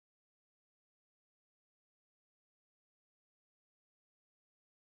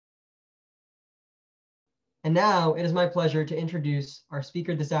And now it is my pleasure to introduce our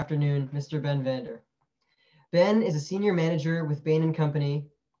speaker this afternoon, Mr. Ben Vader. Ben is a senior manager with Bain & Company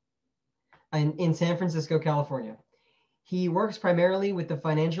in San Francisco, California. He works primarily with the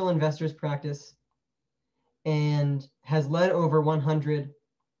financial investors practice and has led over 100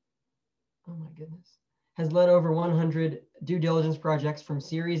 due diligence projects from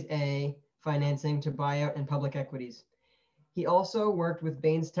Series A financing to buyout and public equities. He also worked with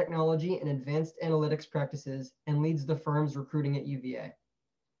Bain's technology and advanced analytics practices and leads the firm's recruiting at UVA.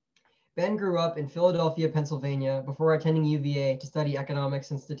 Ben grew up in Philadelphia, Pennsylvania before attending UVA to study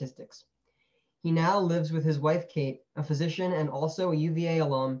economics and statistics. He now lives with his wife, Kate, a physician and also a UVA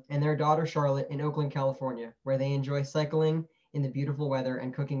alum, and their daughter, Charlotte, in Oakland, California, where they enjoy cycling in the beautiful weather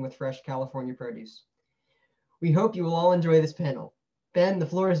and cooking with fresh California produce. We hope you will all enjoy this panel. Ben, the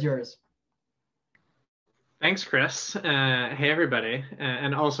floor is yours. Thanks, Chris. Hey, everybody.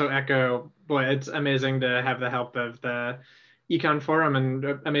 And also echo, boy, it's amazing to have the help of the Econ Forum and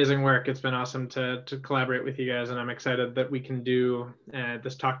amazing work. It's been awesome to collaborate with you guys, and I'm excited that we can do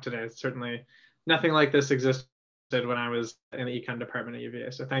this talk today. Certainly nothing like this existed when I was in the Econ department at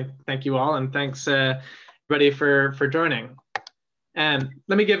UVA. So thank you all, and thanks everybody for joining. Let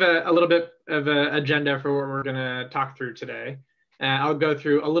me give a little bit of an agenda for what we're gonna talk through today. I'll go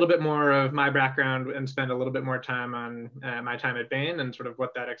through a little bit more of my background and spend a little bit more time on my time at Bain and sort of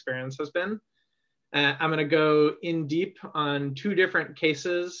what that experience has been. I'm going to go in deep on two different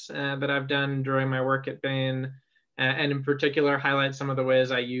cases that I've done during my work at Bain, and in particular highlight some of the ways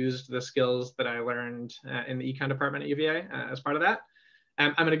I used the skills that I learned in the Econ department at UVA as part of that.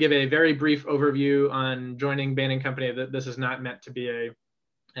 I'm going to give a very brief overview on joining Bain & Company. That this is not meant to be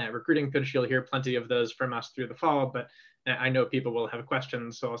a recruiting pitch. You'll hear plenty of those from us through the fall, but I know people will have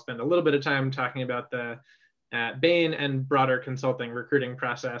questions, so I'll spend a little bit of time talking about the Bain and broader consulting recruiting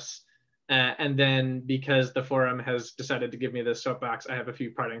process. And then because the forum has decided to give me this soapbox, I have a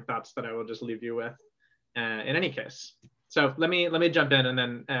few parting thoughts that I will just leave you with in any case. So let me jump in, and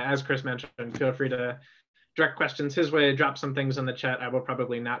then as Chris mentioned, feel free to direct questions his way, drop some things in the chat. I will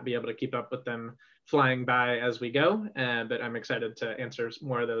probably not be able to keep up with them flying by as we go, but I'm excited to answer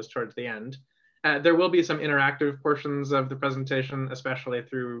more of those towards the end. There will be some interactive portions of the presentation, especially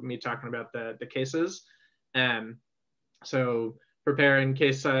through me talking about the cases. So prepare in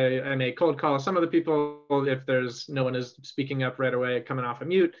case I may cold call some of the people if there's no one is speaking up right away, coming off a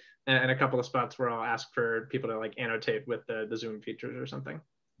mute, and a couple of spots where I'll ask for people to like annotate with the Zoom features or something.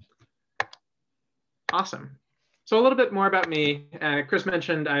 Awesome. So a little bit more about me. Chris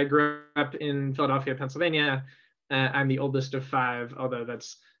mentioned I grew up in Philadelphia, Pennsylvania. I'm the oldest of 5, although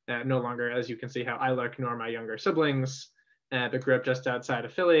that's no longer, as you can see, how I look, nor my younger siblings, but grew up just outside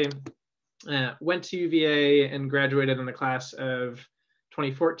of Philly. Went to UVA and graduated in the class of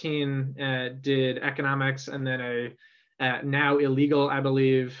 2014, did economics and then a now illegal, I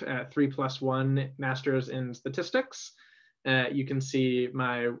believe, 3+1 master's in statistics. You can see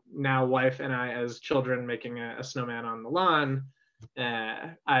my now wife and I as children making a snowman on the lawn.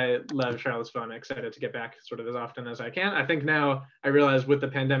 I love Charlottesville. I'm excited to get back sort of as often as I can. I think now I realize with the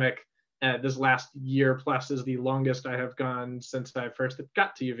pandemic, this last year plus is the longest I have gone since I first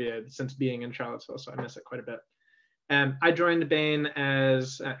got to UVA, since being in Charlottesville, so I miss it quite a bit. I joined Bain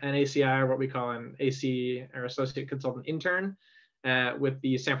as an ACI, or what we call an AC, or Associate Consultant Intern, with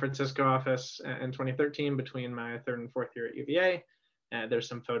the San Francisco office in 2013 between my 3rd and 4th year at UVA. There's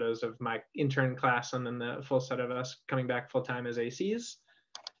some photos of my intern class and then the full set of us coming back full-time as ACs.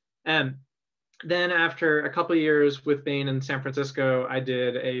 Then after a couple of years with Bain in San Francisco, I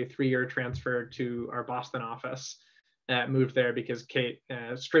did a 3-year transfer to our Boston office. Moved there because Kate,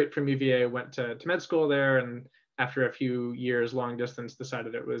 straight from UVA, went to med school there, and after a few years long distance,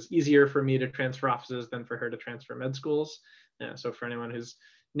 decided it was easier for me to transfer offices than for her to transfer med schools. So for anyone who's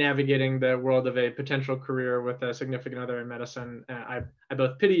navigating the world of a potential career with a significant other in medicine, I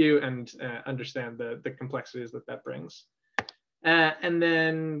both pity you and understand the complexities that brings. And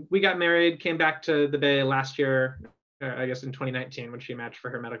then we got married, came back to the Bay last year, I guess in 2019 when she matched for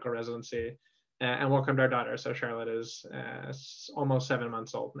her medical residency, and welcomed our daughter. So Charlotte is almost 7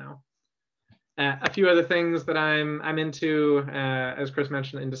 months old now. A few other things that I'm into, as Chris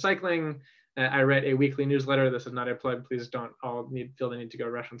mentioned, into cycling. I write a weekly newsletter. This is not a plug. Please don't all feel the need to go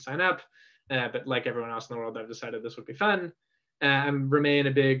rush and sign up. But like everyone else in the world, I've decided this would be fun. I remain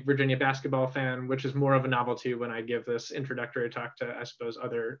a big Virginia basketball fan, which is more of a novelty when I give this introductory talk to, I suppose,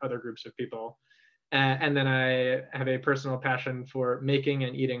 other groups of people. And then I have a personal passion for making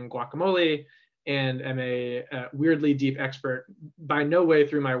and eating guacamole. and am a weirdly deep expert by no way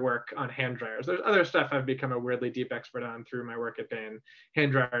through my work on hand dryers. There's other stuff I've become a weirdly deep expert on through my work at Bain.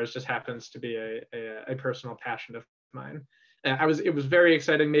 Hand dryers just happens to be a personal passion of mine. It was very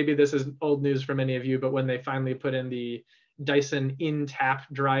exciting. Maybe this is old news for many of you, but when they finally put in the Dyson in-tap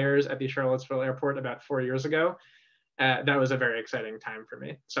dryers at the Charlottesville airport about 4 years ago, that was a very exciting time for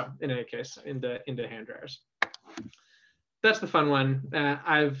me. So in any case, into hand dryers. That's the fun one.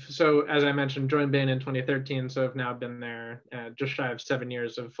 So as I mentioned, joined Bain in 2013, so I've now been there just shy of 7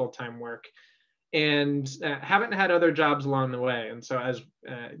 years of full-time work, and haven't had other jobs along the way. And so as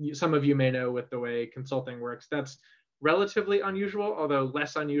some of you may know with the way consulting works, that's relatively unusual, although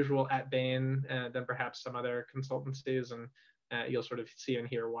less unusual at Bain than perhaps some other consultancies, and you'll sort of see and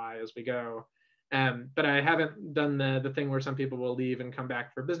hear why as we go. But I haven't done the thing where some people will leave and come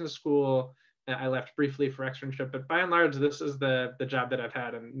back for business school. I left briefly for externship, but by and large, this is the job that I've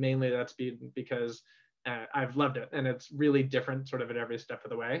had, and mainly that's been because I've loved it, and it's really different sort of at every step of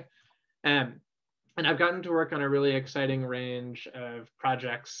the way. And I've gotten to work on a really exciting range of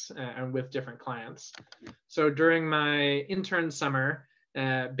projects and with different clients. So during my intern summer,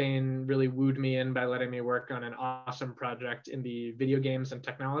 Bain really wooed me in by letting me work on an awesome project in the video games and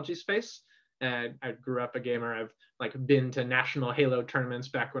technology space. I grew up a gamer. I've been to national Halo tournaments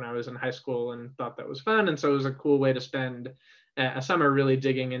back when I was in high school and thought that was fun. And so it was a cool way to spend a summer really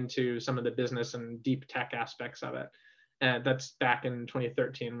digging into some of the business and deep tech aspects of it. That's back in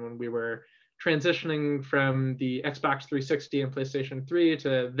 2013 when we were transitioning from the Xbox 360 and PlayStation 3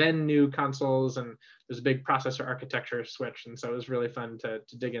 to then new consoles, and there's a big processor architecture switch, and so it was really fun to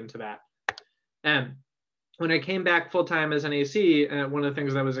dig into that. And when I came back full-time as an AC, one of the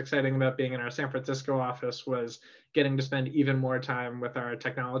things that was exciting about being in our San Francisco office was getting to spend even more time with our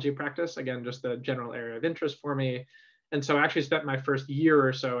technology practice, again, just the general area of interest for me. And so I actually spent my first year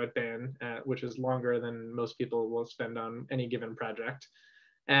or so at Bain, which is longer than most people will spend on any given project,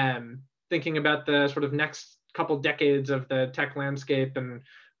 thinking about the sort of next couple decades of the tech landscape and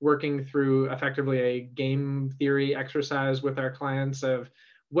working through effectively a game theory exercise with our clients of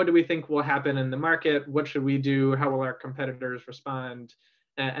what do we think will happen in the market, what should we do, how will our competitors respond,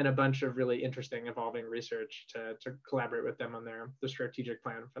 and a bunch of really interesting evolving research to collaborate with them on the strategic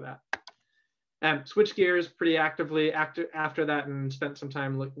plan for that. Switched gears pretty actively after that and spent some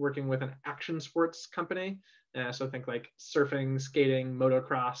time working with an action sports company. So think like surfing, skating,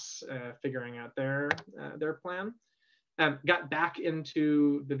 motocross, figuring out their plan. Got back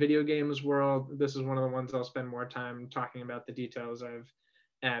into the video games world. This is one of the ones I'll spend more time talking about the details of,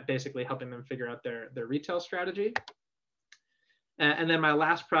 basically helping them figure out their retail strategy. And then my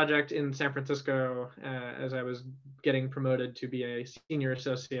last project in San Francisco, as I was getting promoted to be a senior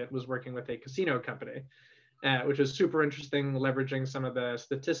associate, was working with a casino company, which was super interesting, leveraging some of the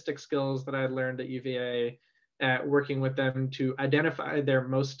statistics skills that I had learned at UVA, working with them to identify their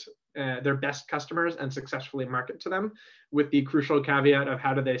best customers and successfully market to them, with the crucial caveat of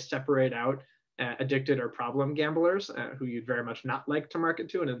how do they separate out addicted or problem gamblers who you'd very much not like to market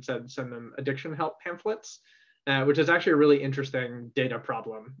to, and instead send them addiction help pamphlets, which is actually a really interesting data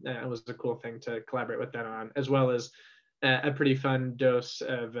problem. It was a cool thing to collaborate with them on, as well as a pretty fun dose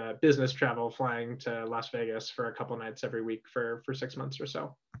of business travel, flying to Las Vegas for a couple nights every week for 6 months or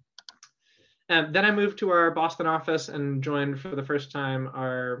so. Then I moved to our Boston office and joined for the first time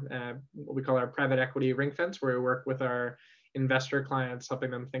our what we call our private equity ring fence, where we work with our investor clients,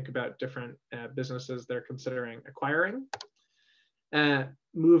 helping them think about different businesses they're considering acquiring.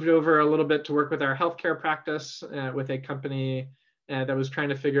 Moved over a little bit to work with our healthcare practice with a company that was trying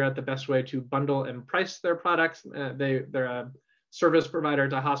to figure out the best way to bundle and price their products. They're a service provider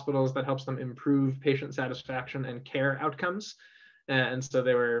to hospitals that helps them improve patient satisfaction and care outcomes. And so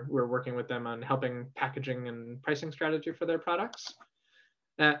we're working with them on helping packaging and pricing strategy for their products.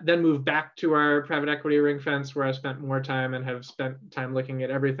 Then moved back to our private equity ring fence, where I spent more time and have spent time looking at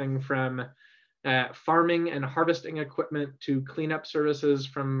everything from farming and harvesting equipment to cleanup services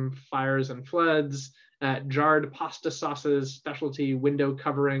from fires and floods, jarred pasta sauces, specialty window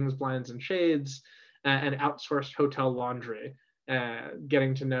coverings, blinds and shades, and outsourced hotel laundry.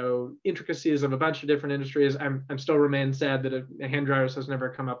 Getting to know intricacies of a bunch of different industries. I'm still remain sad that hand dryers has never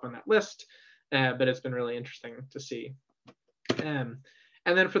come up on that list, but it's been really interesting to see.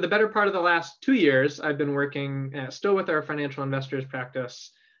 And then for the better part of the last 2 years, I've been working still with our financial investors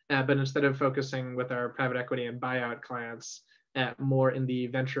practice, but instead of focusing with our private equity and buyout clients, more in the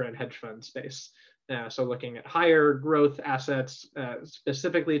venture and hedge fund space. So looking at higher growth assets,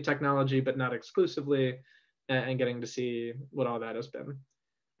 specifically technology, but not exclusively, and getting to see what all that has been.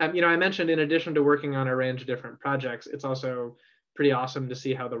 I mentioned in addition to working on a range of different projects, it's also pretty awesome to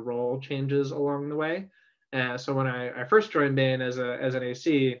see how the role changes along the way. So when I first joined Bain as an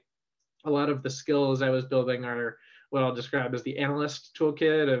AC, a lot of the skills I was building are what I'll describe as the analyst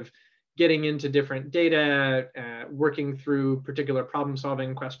toolkit of getting into different data, working through particular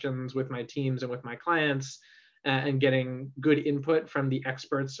problem-solving questions with my teams and with my clients, and getting good input from the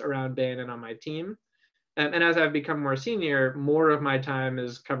experts around Bain and on my team. And as I've become more senior, more of my time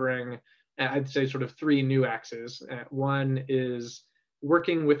is covering, I'd say, sort of three new axes. One is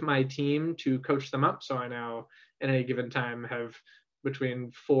working with my team to coach them up. So I now, at any given time, have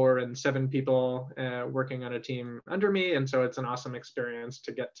between 4 and 7 people working on a team under me. And so it's an awesome experience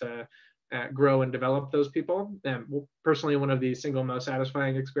to get to grow and develop those people. And personally, one of the single most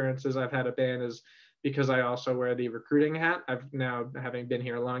satisfying experiences I've had at Bain is because I also wear the recruiting hat. I've now, having been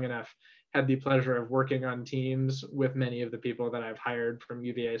here long enough, had the pleasure of working on teams with many of the people that I've hired from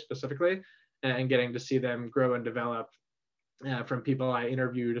UVA specifically, and getting to see them grow and develop from people I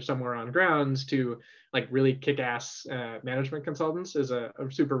interviewed somewhere on grounds to like really kick-ass management consultants is a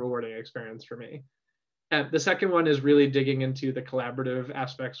super rewarding experience for me. The second one is really digging into the collaborative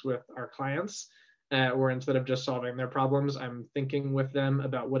aspects with our clients, where instead of just solving their problems, I'm thinking with them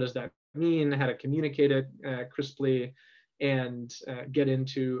about what does that mean, how to communicate it crisply, and get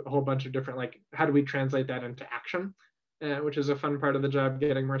into a whole bunch of different, like, how do we translate that into action, which is a fun part of the job,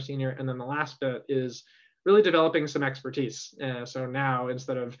 getting more senior. And then the last bit is really developing some expertise. So now,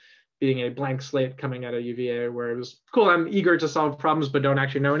 instead of being a blank slate coming out of UVA where it was cool, I'm eager to solve problems but don't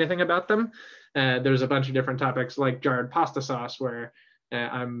actually know anything about them, there's a bunch of different topics like jarred pasta sauce where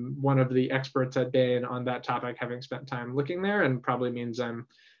I'm one of the experts at Bain on that topic, having spent time looking there, and probably means I'm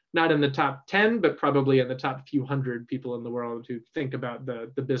not in the top 10, but probably in the top few hundred people in the world who think about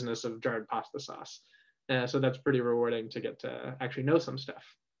the business of jarred pasta sauce. So that's pretty rewarding to get to actually know some stuff.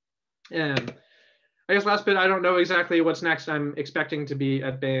 And I guess last bit, I don't know exactly what's next. I'm expecting to be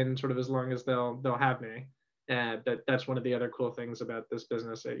at Bain sort of as long as they'll have me. But that's one of the other cool things about this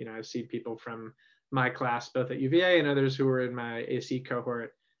business. That, I see people from my class, both at UVA and others who were in my AC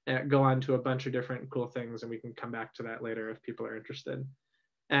cohort, go on to a bunch of different cool things, and we can come back to that later if people are interested.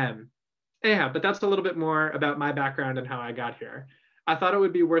 Anyhow, but that's a little bit more about my background and how I got here. I thought it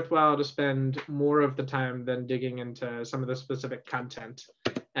would be worthwhile to spend more of the time than digging into some of the specific content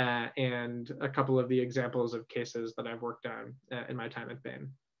and a couple of the examples of cases that I've worked on in my time at Bain.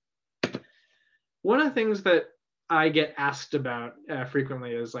 One of the things that I get asked about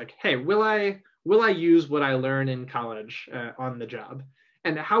frequently is like, hey, will I use what I learn in college on the job?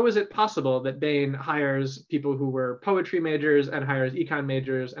 And how is it possible that Bain hires people who were poetry majors and hires econ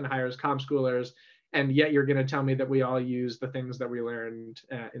majors and hires comm schoolers, and yet you're going to tell me that we all use the things that we learned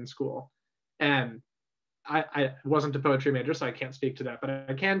in school? And I wasn't a poetry major, so I can't speak to that, but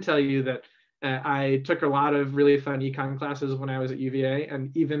I can tell you that I took a lot of really fun econ classes when I was at UVA,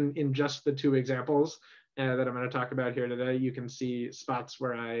 and even in just the 2 examples that I'm going to talk about here today, you can see spots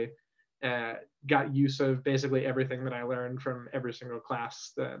where I got use of basically everything that I learned from every single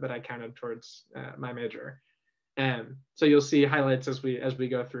class that I counted towards my major. And so you'll see highlights as we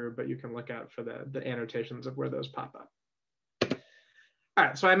go through, but you can look out for the annotations of where those pop up. All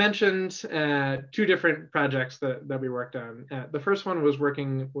right, so I mentioned 2 different projects that we worked on. The first one was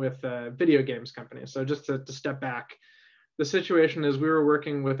working with a video games company. So just to step back, the situation is we were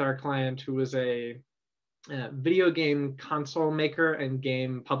working with our client who was a video game console maker and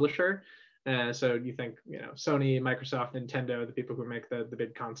game publisher. So you think, Sony, Microsoft, Nintendo, the people who make the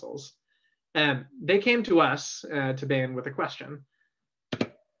big consoles. They came to us, to Bain, with a question.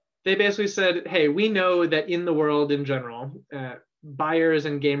 They basically said, hey, we know that in the world in general, buyers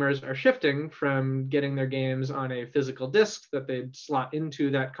and gamers are shifting from getting their games on a physical disc that they'd slot into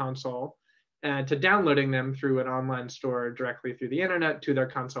that console to downloading them through an online store directly through the internet to their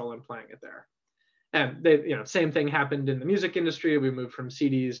console and playing it there. And same thing happened in the music industry. We moved from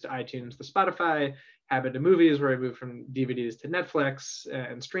CDs to iTunes to Spotify, happened to movies where we moved from DVDs to Netflix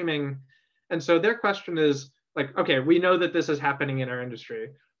and streaming. And so their question is like, okay, we know that this is happening in our industry.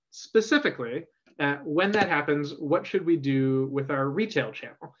 Specifically, when that happens, what should we do with our retail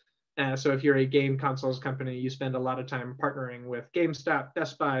channel? So if you're a game consoles company, you spend a lot of time partnering with GameStop,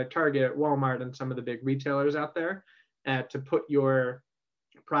 Best Buy, Target, Walmart, and some of the big retailers out there to put your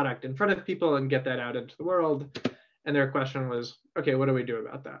product in front of people and get that out into the world. And their question was, okay, what do we do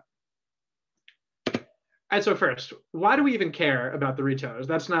about that? All right, so first, why do we even care about the retailers?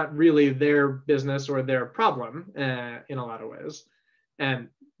 That's not really their business or their problem in a lot of ways. And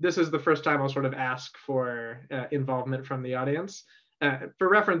this is the first time I'll sort of ask for involvement from the audience. For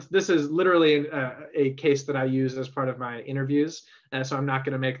reference, this is literally a case that I use as part of my interviews. So I'm not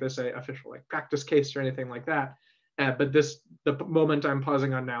going to make this an official practice case or anything like that. But the moment I'm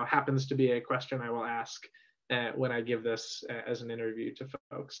pausing on now happens to be a question I will ask when I give this as an interview to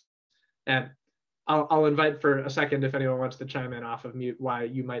folks. And I'll invite for a second if anyone wants to chime in off of mute why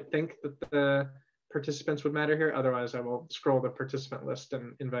you might think that the participants would matter here. Otherwise, I will scroll the participant list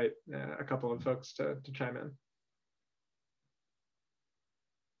and invite a couple of folks to chime in.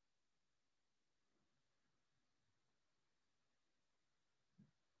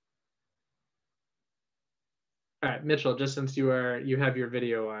 All right, Mitchell, just since you have your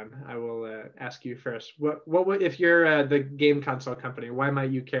video on, I will ask you first. What would, if you're the game console company, why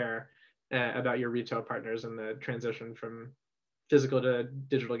might you care about your retail partners and the transition from physical to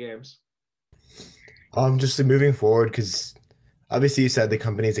digital games? Just moving forward, because obviously you said the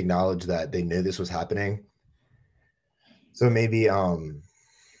companies acknowledged that they knew this was happening. So maybe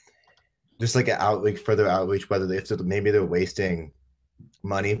just like further outreach, whether maybe they're wasting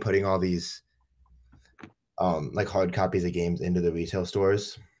money putting all these like hard copies of games into the retail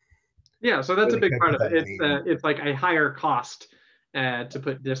stores. Yeah, so that's a big part of it. Money. It's like a higher cost to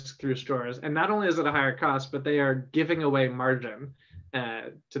put discs through stores, and not only is it a higher cost, but they are giving away margin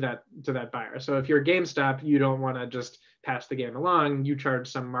to that buyer. So if you're GameStop, you don't want to just pass the game along. You charge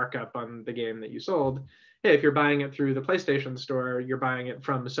some markup on the game that you sold. Hey, if you're buying it through the PlayStation store, you're buying it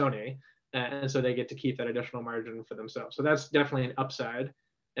from Sony, and so they get to keep that additional margin for themselves. So that's definitely an upside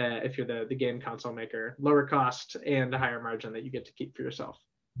if you're the game console maker. Lower cost and a higher margin that you get to keep for yourself.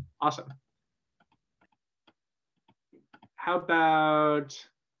 Awesome. How about,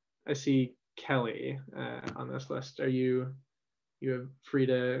 I see Kelly on this list. Are you free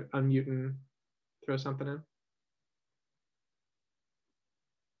to unmute and throw something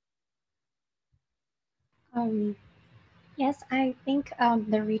in? Yes, I think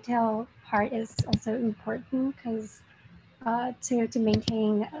the retail part is also important because to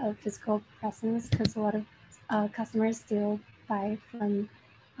maintain a physical presence, because a lot of customers still buy from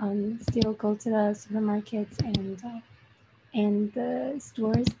still go to the supermarkets and the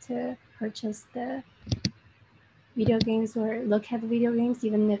stores to purchase the video games or look at the video games,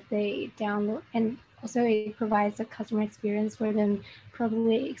 even if they download. And also it provides a customer experience for them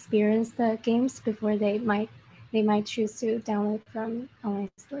probably experience the games before they might choose to download from online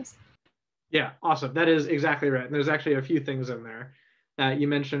stores. Yeah, awesome. That is exactly right. And there's actually a few things in there. You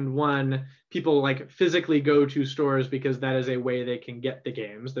mentioned one, people like physically go to stores because that is a way they can get the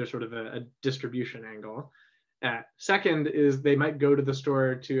games. There's sort of a distribution angle. Second is they might go to the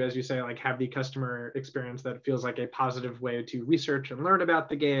store to, as you say, like have the customer experience that feels like a positive way to research and learn about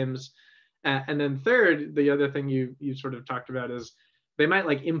the games. And then third, the other thing you sort of talked about is they might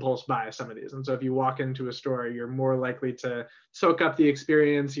like impulse buy some of these. And so if you walk into a store, you're more likely to soak up the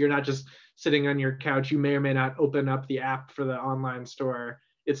experience. You're not just sitting on your couch. You may or may not open up the app for the online store.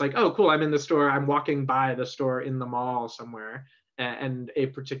 It's like, oh, cool, I'm in the store. I'm walking by the store in the mall somewhere. And a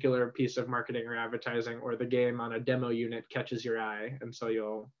particular piece of marketing or advertising or the game on a demo unit catches your eye. And so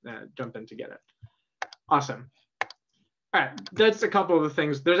you'll jump in to get it. Awesome. All right, that's a couple of the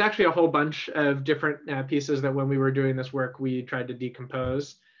things. There's actually a whole bunch of different pieces that when we were doing this work, we tried to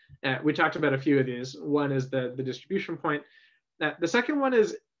decompose. We talked about a few of these. One is the distribution point. The second one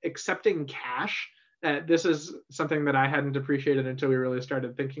is accepting cash. This is something that I hadn't appreciated until we really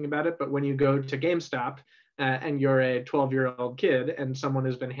started thinking about it. But when you go to GameStop and you're a 12-year-old kid and someone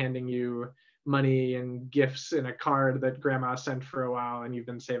has been handing you money and gifts in a card that grandma sent for a while and you've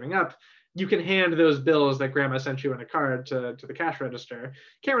been saving up, you can hand those bills that grandma sent you in a card to the cash register.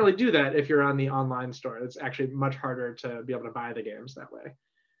 Can't really do that if you're on the online store. It's actually much harder to be able to buy the games that way.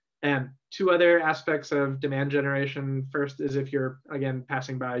 And two other aspects of demand generation. First is if you're, again,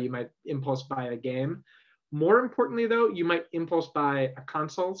 passing by, you might impulse buy a game. More importantly, though, you might impulse buy a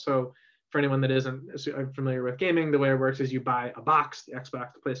console. So for anyone that isn't familiar with gaming, the way it works is you buy a box, the Xbox,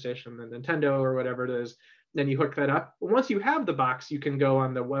 the PlayStation, the Nintendo, or whatever it is. Then you hook that up. Once you have the box, you can go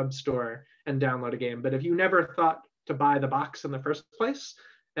on the web store and download a game. But if you never thought to buy the box in the first place,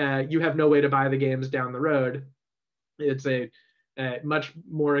 you have no way to buy the games down the road. It's a much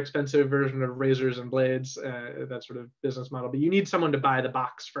more expensive version of razors and blades, that sort of business model. But you need someone to buy the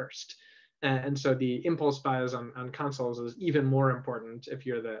box first. And so the impulse buys on consoles is even more important if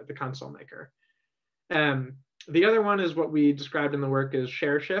you're the console maker. The other one is what we described in the work as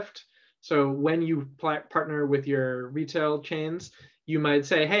share shift. So when you partner with your retail chains, you might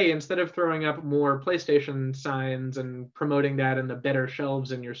say, hey, instead of throwing up more PlayStation signs and promoting that in the better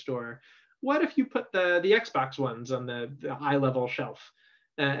shelves in your store, what if you put the Xbox ones on the eye level shelf?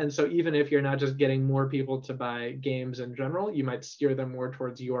 And so even if you're not just getting more people to buy games in general, you might steer them more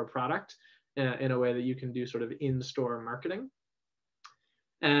towards your product in a way that you can do sort of in-store marketing.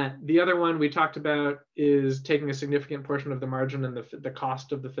 The other one we talked about is taking a significant portion of the margin and the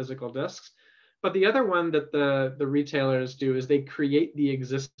cost of the physical discs. But the other one that the retailers do is they create the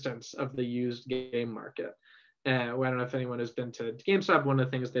existence of the used game market. Well, I don't know if anyone has been to GameStop. One of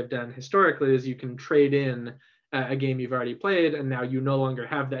the things they've done historically is you can trade in a game you've already played, and now you no longer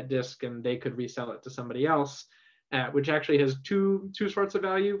have that disc, and they could resell it to somebody else, which actually has two sorts of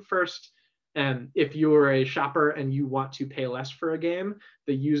value. First, if you're a shopper and you want to pay less for a game,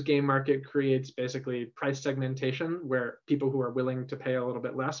 the used game market creates basically price segmentation where people who are willing to pay a little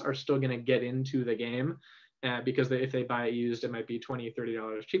bit less are still going to get into the game because if they buy it used, it might be $20,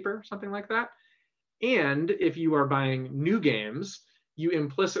 $30 cheaper, something like that. And if you are buying new games, you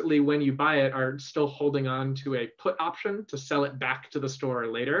implicitly, when you buy it, are still holding on to a put option to sell it back to the store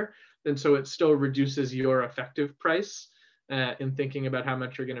later. And so it still reduces your effective price in thinking about how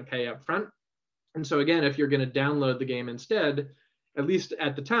much you're going to pay up front. And so again, if you're going to download the game instead, at least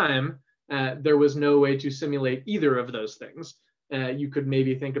at the time, there was no way to simulate either of those things. You could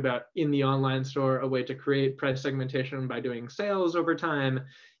maybe think about in the online store a way to create price segmentation by doing sales over time.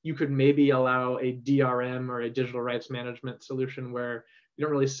 You could maybe allow a DRM or a digital rights management solution where you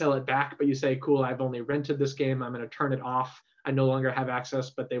don't really sell it back, but you say, cool, I've only rented this game, I'm going to turn it off. I no longer have access,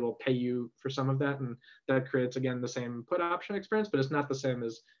 but they will pay you for some of that. And that creates, again, the same put option experience, but it's not the same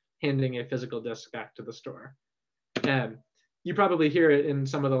as handing a physical disc back to the store. You probably hear it in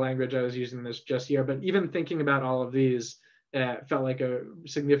some of the language I was using this just here, but even thinking about all of these felt like a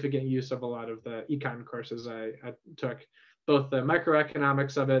significant use of a lot of the econ courses I took, both the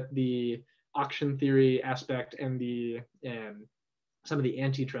microeconomics of it, the auction theory aspect, and the some of the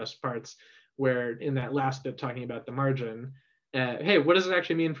antitrust parts, where in that last bit talking about the margin, hey, what does it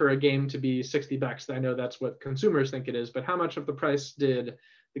actually mean for a game to be $60? I know that's what consumers think it is, but how much of the price did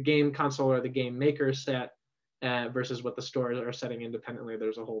the game console or the game maker set versus what the stores are setting independently?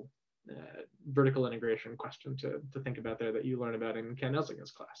 There's a whole vertical integration question to think about there that you learn about in Ken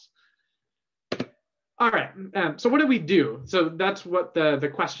Elsinger's class. All right, so what do we do? So that's what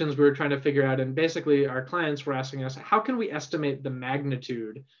the questions we were trying to figure out. And basically our clients were asking us, how can we estimate the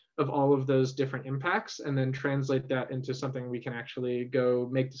magnitude of all of those different impacts and then translate that into something we can actually go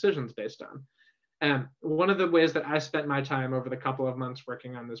make decisions based on? One of the ways that I spent my time over the couple of months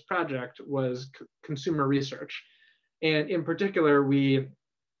working on this project was consumer research. And in particular, we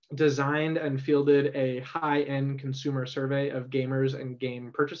designed and fielded a high-end consumer survey of gamers and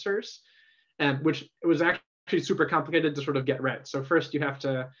game purchasers, which was actually super complicated to sort of get right. So first you have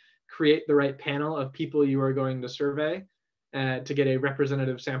to create the right panel of people you are going to survey to get a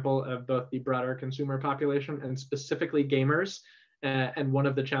representative sample of both the broader consumer population and specifically gamers. And one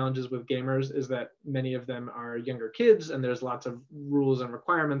of the challenges with gamers is that many of them are younger kids, and there's lots of rules and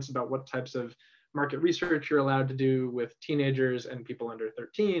requirements about what types of market research you're allowed to do with teenagers and people under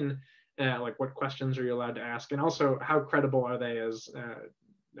 13, like what questions are you allowed to ask, and also how credible are they as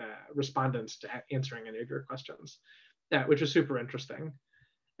respondents to answering any of your questions, which is super interesting.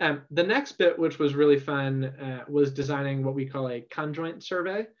 The next bit, which was really fun, was designing what we call a conjoint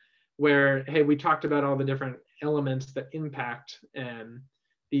survey, where, hey, we talked about all the different elements that impact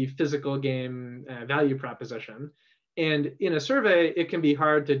the physical game value proposition. And in a survey, it can be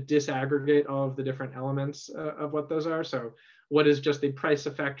hard to disaggregate all of the different elements of what those are. So what is just the price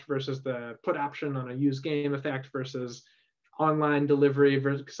effect versus the put option on a used game effect versus online delivery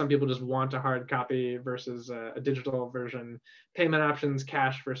versus some people just want a hard copy versus a digital version, payment options,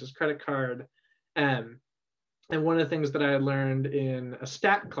 cash versus credit card. And one of the things that I had learned in a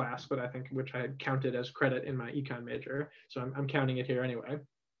stat class, but I think which I had counted as credit in my econ major, so I'm counting it here anyway,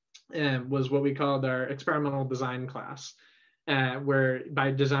 was what we called our experimental design class, where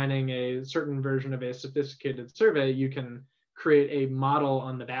by designing a certain version of a sophisticated survey, you can create a model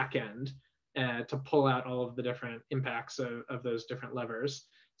on the back end to pull out all of the different impacts of those different levers.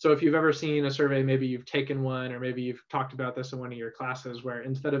 So if you've ever seen a survey, maybe you've taken one, or maybe you've talked about this in one of your classes, where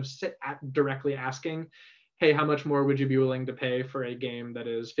instead of directly asking, hey, how much more would you be willing to pay for a game that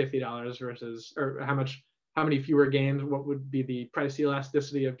is $50 versus, or how many fewer games, what would be the price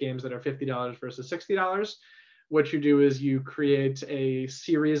elasticity of games that are $50 versus $60? What you do is you create a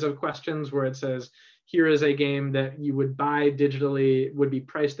series of questions where it says, here is a game that you would buy digitally, would be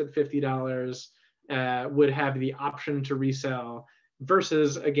priced at $50, would have the option to resell,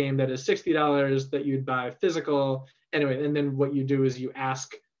 versus a game that is $60 that you'd buy physical. Anyway, and then what you do is you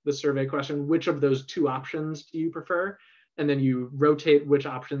ask the survey question, which of those two options do you prefer? And then you rotate which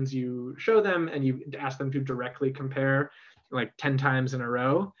options you show them, and you ask them to directly compare like 10 times in a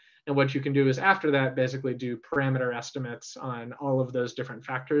row. And what you can do is after that, basically do parameter estimates on all of those different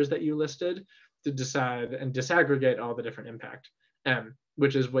factors that you listed to decide and disaggregate all the different impact.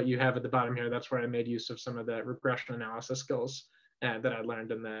 which is what you have at the bottom here. That's where I made use of some of the regression analysis skills that I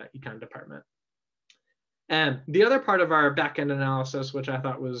learned in the econ department. And the other part of our backend analysis, which I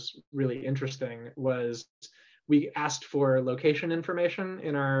thought was really interesting, was we asked for location information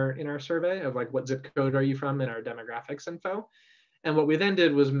in our survey of like, what zip code are you from in our demographics info. And what we then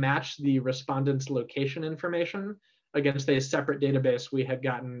did was match the respondents' location information against a separate database we had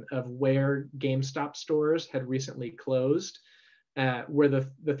gotten of where GameStop stores had recently closed, where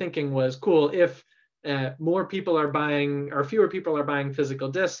the thinking was, cool, if more people are buying, or fewer people are buying physical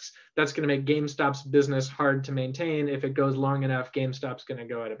discs, that's going to make GameStop's business hard to maintain. If it goes long enough, GameStop's going to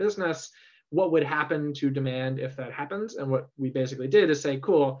go out of business. What would happen to demand if that happens? And what we basically did is say,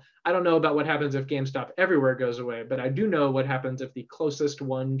 cool, I don't know about what happens if GameStop everywhere goes away, but I do know what happens if the closest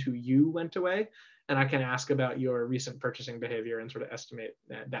one to you went away. And I can ask about your recent purchasing behavior and sort of estimate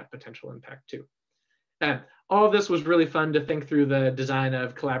that potential impact too. And all of this was really fun to think through the design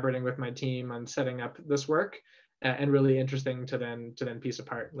of, collaborating with my team on setting up this work, and really interesting to then piece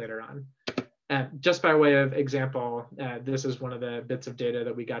apart later on. Just by way of example, this is one of the bits of data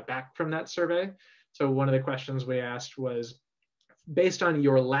that we got back from that survey. So one of the questions we asked was, based on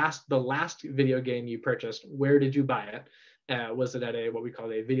the last video game you purchased, where did you buy it? Was it at what we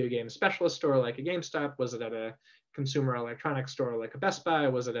call a video game specialist store like a GameStop? Was it at a consumer electronics store like a Best Buy?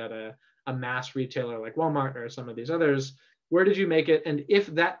 Was it at a mass retailer like Walmart or some of these others? Where did you make it? And if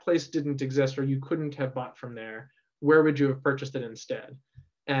that place didn't exist or you couldn't have bought from there, where would you have purchased it instead?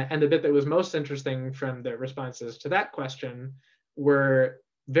 And the bit that was most interesting from the responses to that question were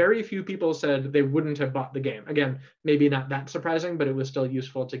very few people said they wouldn't have bought the game. Again, maybe not that surprising, but it was still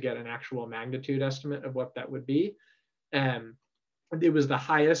useful to get an actual magnitude estimate of what that would be. It was the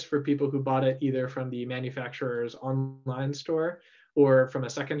highest for people who bought it either from the manufacturer's online store or from a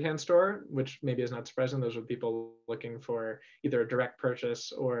secondhand store, which maybe is not surprising. Those are people looking for either a direct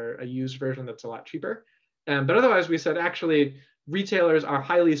purchase or a used version that's a lot cheaper. But otherwise, we said, actually, retailers are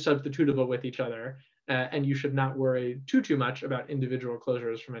highly substitutable with each other, and you should not worry too much about individual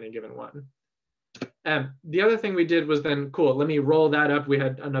closures from any given one. The other thing we did was then, cool, let me roll that up. We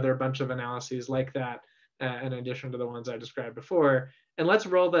had another bunch of analyses like that, in addition to the ones I described before. And let's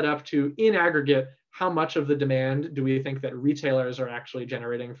roll that up to, in aggregate, how much of the demand do we think that retailers are actually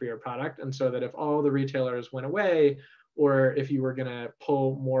generating for your product? And so that if all the retailers went away, or if you were going to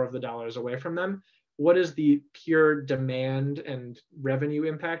pull more of the dollars away from them, what is the pure demand and revenue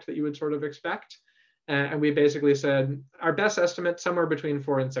impact that you would sort of expect? And we basically said our best estimate, somewhere between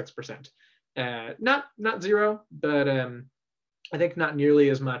 4 and 6%. Not zero, but I think not nearly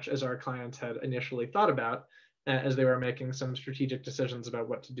as much as our clients had initially thought about, as they were making some strategic decisions about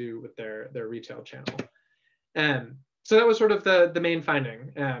what to do with their retail channel. So that was sort of the main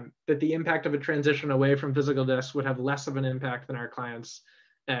finding, that the impact of a transition away from physical discs would have less of an impact than our clients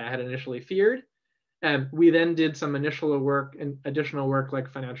had initially feared. We then did some additional work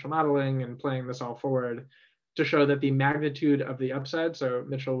like financial modeling and playing this all forward to show that the magnitude of the upside, so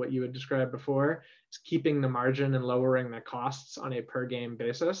Mitchell, what you had described before, is keeping the margin and lowering the costs on a per game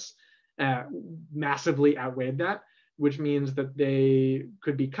basis, massively outweighed that, which means that they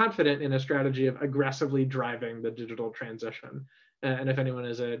could be confident in a strategy of aggressively driving the digital transition. And if anyone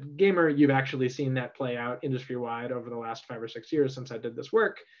is a gamer, you've actually seen that play out industry-wide over the last 5 or 6 years since I did this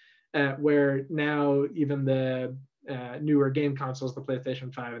work, where now even the newer game consoles, the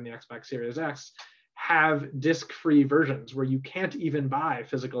PlayStation 5 and the Xbox Series X, have disc-free versions where you can't even buy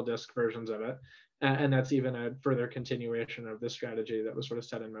physical disc versions of it. And that's even a further continuation of this strategy that was sort of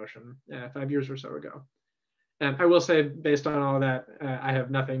set in motion 5 years or so ago. And I will say, based on all of that, I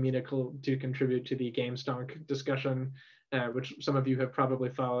have nothing meaningful to contribute to the GameStonk discussion, which some of you have probably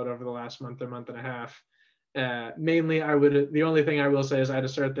followed over the last month and a half. Mainly, the only thing I will say is I'd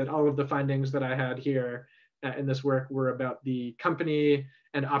assert that all of the findings that I had here in this work were about the company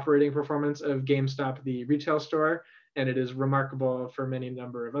and operating performance of GameStop, the retail store. And it is remarkable for many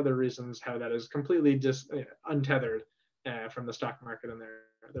number of other reasons how that is completely untethered from the stock market and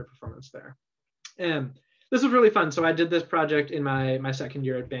their performance there. This was really fun. So I did this project in my second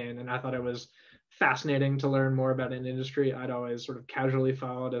year at Bain, and I thought it was fascinating to learn more about an industry I'd always sort of casually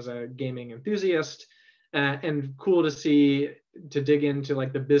followed as a gaming enthusiast, and cool to dig into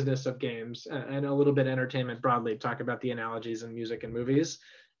like the business of games and a little bit entertainment broadly, talk about the analogies in music and movies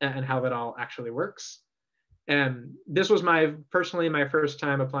and how that all actually works. And this was personally my first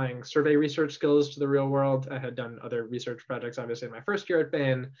time applying survey research skills to the real world. I had done other research projects, obviously, in my first year at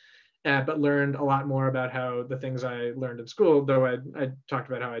Bain, but learned a lot more about how the things I learned in school, though I talked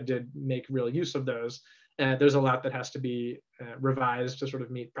about how I did make real use of those, there's a lot that has to be revised to sort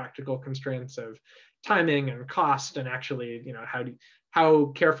of meet practical constraints of timing and cost, and actually,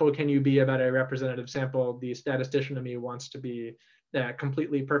 how careful can you be about a representative sample? The statistician in me wants to be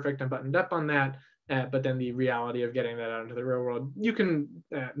completely perfect and buttoned up on that, but then the reality of getting that out into the real world, you can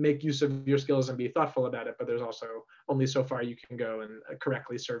make use of your skills and be thoughtful about it, but there's also only so far you can go in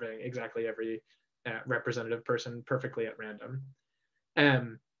correctly serving exactly every representative person perfectly at random.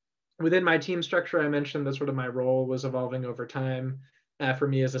 Within my team structure, I mentioned that sort of my role was evolving over time. For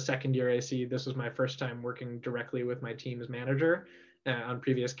me as a second year AC, this was my first time working directly with my team's manager. On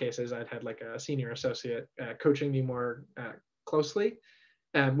previous cases, I'd had like a senior associate coaching me more closely,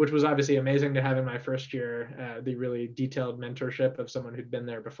 which was obviously amazing to have in my first year, the really detailed mentorship of someone who'd been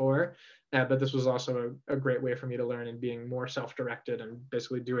there before. But this was also a great way for me to learn and being more self-directed and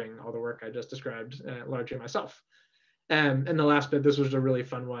basically doing all the work I just described largely myself. And the last bit, this was a really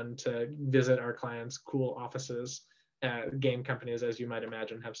fun one to visit our clients' cool offices. Game companies, as you might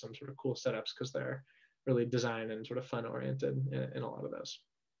imagine, have some sort of cool setups because they're really design and sort of fun oriented in a lot of those.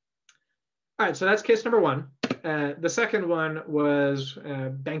 All right, so that's case number one. The second one was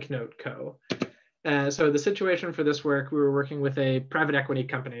Banknote Co. So the situation for this work, we were working with a private equity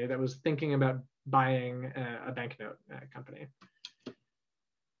company that was thinking about buying a banknote company.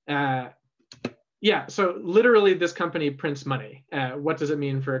 Yeah, so literally this company prints money. What does it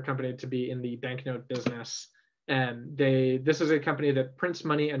mean for a company to be in the banknote business? This is a company that prints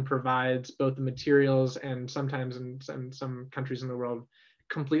money and provides both the materials and sometimes in some countries in the world,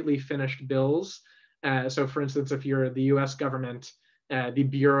 completely finished bills. So for instance, if you're the US government, the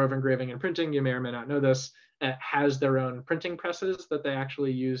Bureau of Engraving and Printing, you may or may not know this, has their own printing presses that they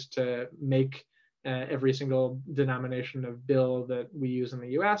actually use to make every single denomination of bill that we use in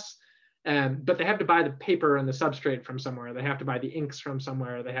the US. But they have to buy the paper and the substrate from somewhere. They have to buy the inks from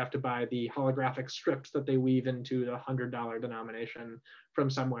somewhere. They have to buy the holographic strips that they weave into the $100 denomination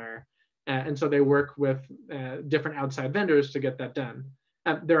from somewhere. And so they work with different outside vendors to get that done.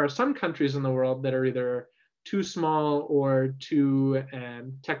 There are some countries in the world that are either too small or too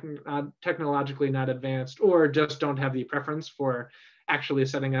technologically not advanced, or just don't have the preference for actually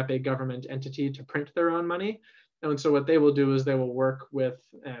setting up a government entity to print their own money. And so what they will do is they will work with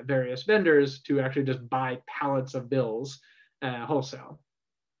various vendors to actually just buy pallets of bills wholesale.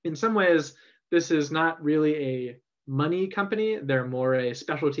 In some ways, this is not really a money company. They're more a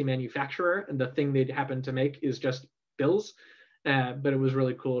specialty manufacturer, and the thing they happen to make is just bills. But it was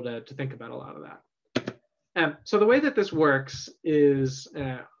really cool to think about a lot of that. So the way that this works is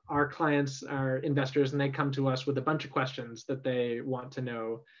our clients are investors, and they come to us with a bunch of questions that they want to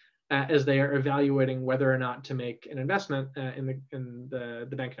know as they are evaluating whether or not to make an investment in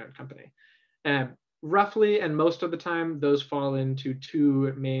the banknote company. Roughly, and most of the time, those fall into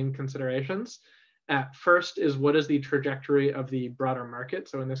two main considerations. First is, what is the trajectory of the broader market?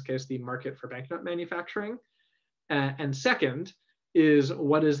 So in this case, the market for banknote manufacturing. And second is,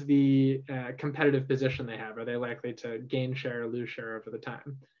 what is the competitive position they have? Are they likely to gain share or lose share over the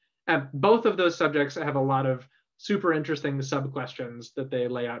time? Both of those subjects have a lot of super interesting sub-questions that they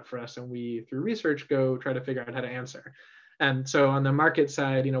lay out for us, and we, through research, go try to figure out how to answer. And so on the market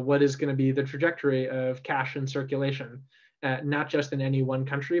side, what is going to be the trajectory of cash in circulation, not just in any one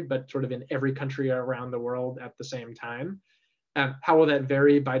country, but sort of in every country around the world at the same time? How will that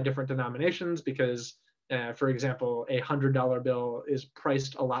vary by different denominations? Because, for example, a $100 bill is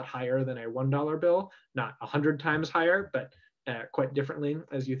priced a lot higher than a $1 bill, not 100 times higher, but quite differently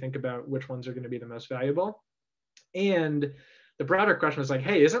as you think about which ones are going to be the most valuable. And the broader question is like,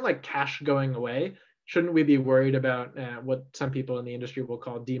 hey, isn't like cash going away? Shouldn't we be worried about what some people in the industry will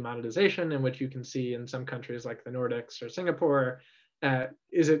call demonetization, and which you can see in some countries like the Nordics or Singapore?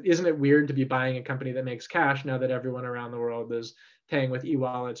 Isn't it weird to be buying a company that makes cash now that everyone around the world is paying with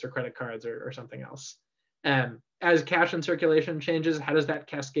e-wallets or credit cards or something else? As cash in circulation changes, how does that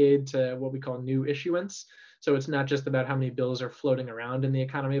cascade to what we call new issuance? So it's not just about how many bills are floating around in the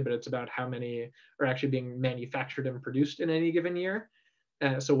economy, but it's about how many are actually being manufactured and produced in any given year.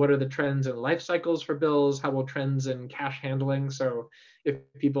 So what are the trends in life cycles for bills? How will trends in cash handling? So if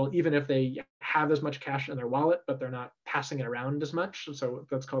people, even if they have as much cash in their wallet, but they're not passing it around as much, so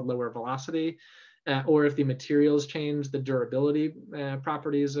that's called lower velocity. Or if the materials change, the durability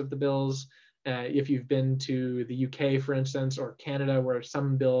properties of the bills. If you've been to the UK, for instance, or Canada, where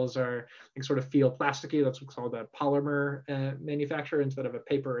some bills are like sort of feel plasticky, that's what's called a polymer manufacturer instead of a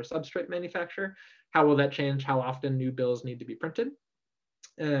paper or substrate manufacturer. How will that change how often new bills need to be printed?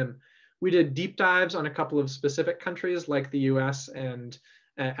 We did deep dives on a couple of specific countries like the US and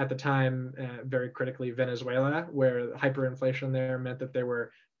at the time, very critically, Venezuela, where hyperinflation there meant that there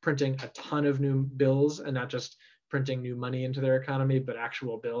were printing a ton of new bills and not just printing new money into their economy, but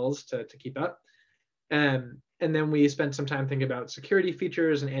actual bills to keep up. And then we spent some time thinking about security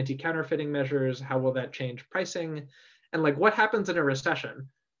features and anti-counterfeiting measures. How will that change pricing? And like, what happens in a recession?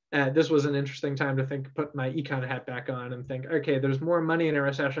 This was an interesting time to think, put my econ hat back on and think, okay, there's more money in a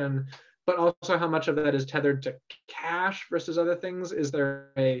recession, but also how much of that is tethered to cash versus other things? Is there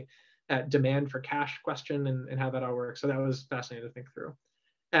a demand for cash question and how that all works? So that was fascinating to think through.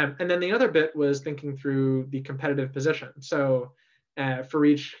 And then the other bit was thinking through the competitive position. So for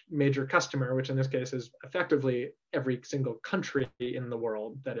each major customer, which in this case is effectively every single country in the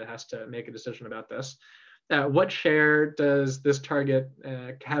world that it has to make a decision about this, what share does this target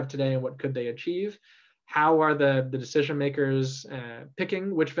have today and what could they achieve? How are the decision makers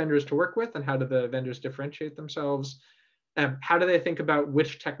picking which vendors to work with, and how do the vendors differentiate themselves? How do they think about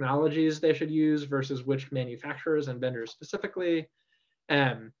which technologies they should use versus which manufacturers and vendors specifically?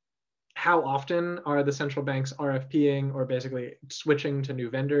 How often are the central banks RFPing or basically switching to new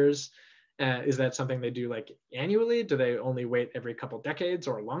vendors? Is that something they do like annually? Do they only wait every couple decades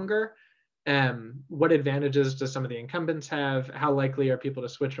or longer? What advantages do some of the incumbents have? How likely are people to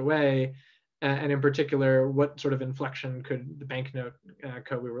switch away? And in particular, what sort of inflection could the banknote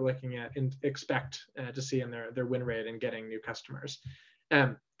code we were looking at expect to see in their win rate in getting new customers?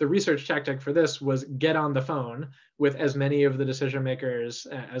 The research tactic for this was get on the phone with as many of the decision makers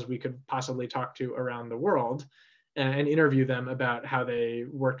as we could possibly talk to around the world and interview them about how they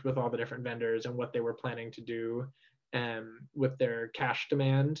worked with all the different vendors and what they were planning to do with their cash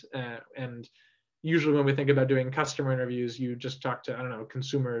demand. And usually when we think about doing customer interviews, you just talk to, I don't know,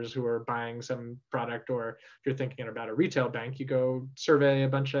 consumers who are buying some product, or if you're thinking about a retail bank, you go survey a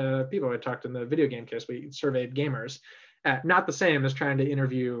bunch of people. I talked in the video game case, we surveyed gamers. Not the same as trying to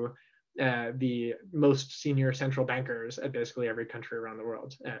interview the most senior central bankers at basically every country around the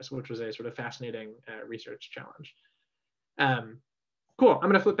world, which was a sort of fascinating research challenge. Cool, I'm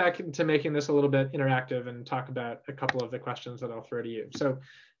gonna flip back into making this a little bit interactive and talk about a couple of the questions that I'll throw to you. So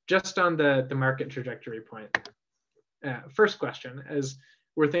just on the market trajectory point, first question is,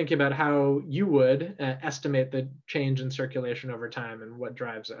 we're thinking about how you would estimate the change in circulation over time and what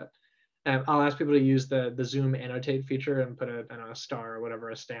drives it. I'll ask people to use the Zoom annotate feature and put a star or whatever,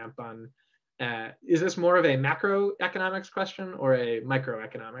 a stamp on. Is this more of a macroeconomics question or a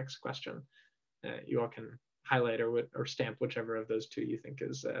microeconomics question? You all can highlight or stamp whichever of those two you think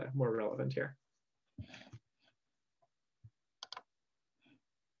is more relevant here.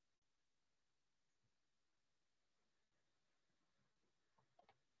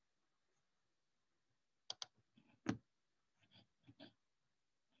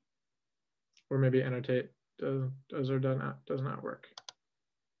 Or maybe annotate does or does not work.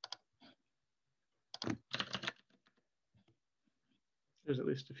 There's at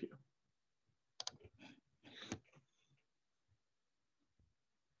least a few.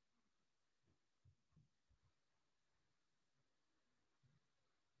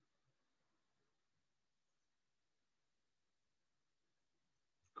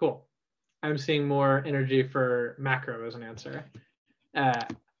 Cool. I'm seeing more energy for macro as an answer.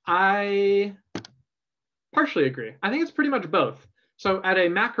 I partially agree. I think it's pretty much both. So at a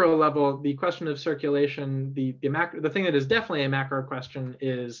macro level, the question of circulation, the thing that is definitely a macro question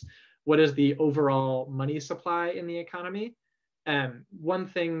is, what is the overall money supply in the economy? One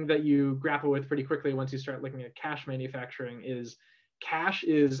thing that you grapple with pretty quickly once you start looking at cash manufacturing is cash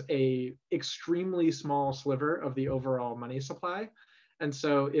is a extremely small sliver of the overall money supply. And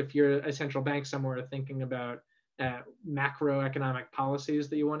so if you're a central bank somewhere thinking about macroeconomic policies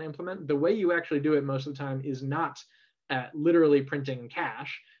that you want to implement, the way you actually do it most of the time is not literally printing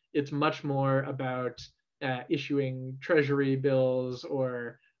cash. It's much more about issuing treasury bills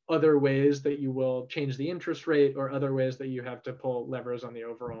or other ways that you will change the interest rate or other ways that you have to pull levers on the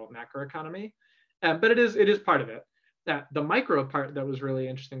overall macroeconomy. But it is part of it. The micro part that was really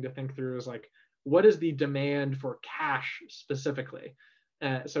interesting to think through is like, what is the demand for cash specifically?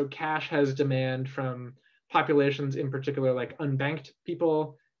 So cash has demand from populations, in particular, like unbanked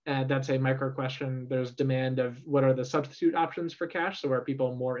people. That's a micro question. There's demand of what are the substitute options for cash. So are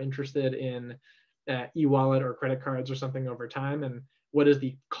people more interested in e-wallet or credit cards or something over time? And what is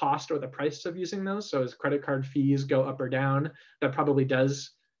the cost or the price of using those? So as credit card fees go up or down, that probably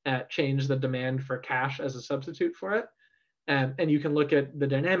does change the demand for cash as a substitute for it. And you can look at the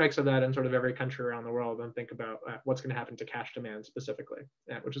dynamics of that in sort of every country around the world and think about what's going to happen to cash demand specifically,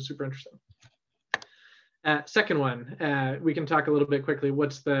 which is super interesting. Second one, we can talk a little bit quickly.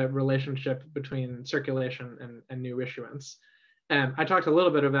 What's the relationship between circulation and new issuance? I talked a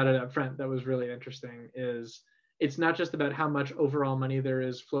little bit about it up front. That was really interesting. Is it's not just about how much overall money there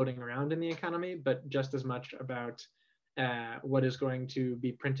is floating around in the economy, but just as much about what is going to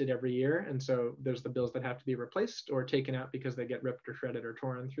be printed every year. And so there's the bills that have to be replaced or taken out because they get ripped or shredded or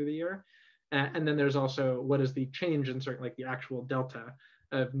torn through the year. And then there's also what is the change in certain, like the actual delta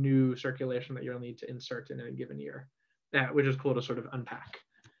of new circulation that you'll need to insert in a given year, which is cool to sort of unpack.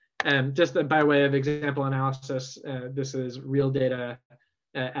 Just by way of example analysis, this is real data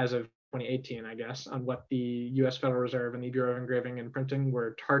as of 2018, I guess, on what the US Federal Reserve and the Bureau of Engraving and Printing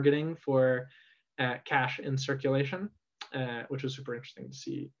were targeting for cash in circulation, which was super interesting to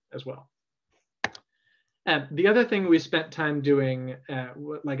see as well. The other thing we spent time doing,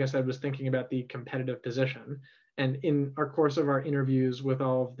 like I said, was thinking about the competitive position. And in our course of our interviews with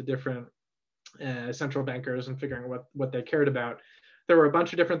all of the different central bankers and figuring what they cared about, there were a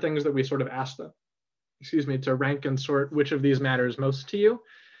bunch of different things that we sort of asked them, to rank and sort which of these matters most to you.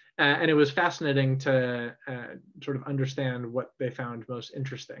 And it was fascinating to sort of understand what they found most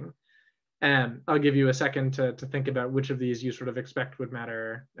interesting. I'll give you a second to think about which of these you sort of expect would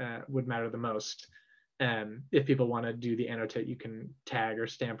matter the most. If people want to do the annotate, you can tag or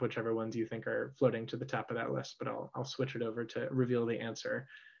stamp whichever ones you think are floating to the top of that list, but I'll switch it over to reveal the answer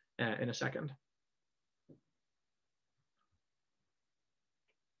in a second.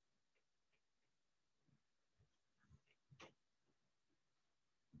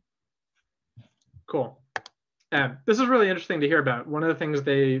 Cool. This is really interesting to hear about. One of the things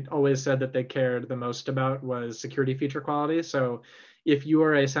they always said that they cared the most about was security feature quality. So if you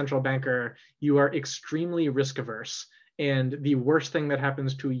are a central banker, you are extremely risk averse. And the worst thing that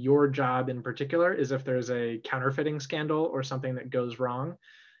happens to your job in particular is if there's a counterfeiting scandal or something that goes wrong.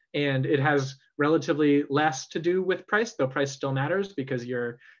 And it has relatively less to do with price, though price still matters because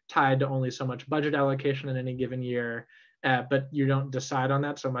you're tied to only so much budget allocation in any given year. But you don't decide on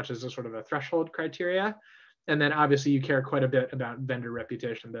that so much as a sort of a threshold criteria. And then obviously you care quite a bit about vendor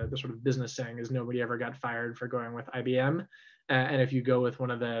reputation. The sort of business saying is nobody ever got fired for going with IBM. And if you go with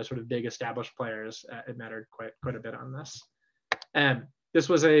one of the sort of big established players, it mattered quite a bit on this. This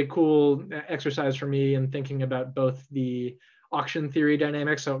was a cool exercise for me in thinking about both the auction theory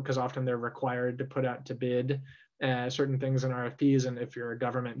dynamics, so because often they're required to put out to bid certain things in RFPs, and if you're a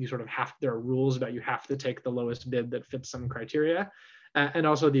government, you sort of there are rules about you have to take the lowest bid that fits some criteria. And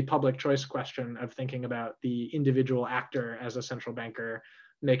also the public choice question of thinking about the individual actor as a central banker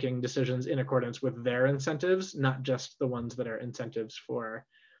making decisions in accordance with their incentives, not just the ones that are incentives for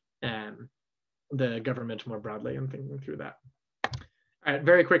the government more broadly, and thinking through that. All right,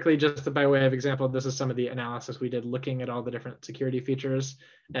 very quickly, just by way of example, this is some of the analysis we did looking at all the different security features.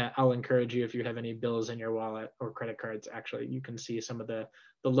 I'll encourage you, if you have any bills in your wallet or credit cards, actually, you can see some of the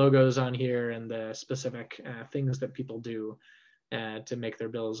logos on here and the specific things that people do to make their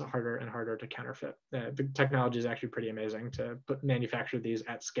bills harder and harder to counterfeit. The technology is actually pretty amazing to manufacture these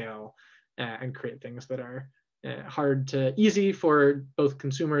at scale and create things that are easy for both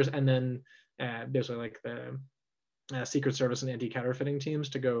consumers and then basically like the Secret Service and anti-counterfeiting teams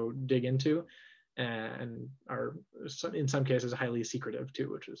to go dig into, and are in some cases highly secretive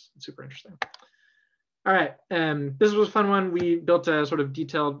too, which is super interesting. All right, this was a fun one. We built a sort of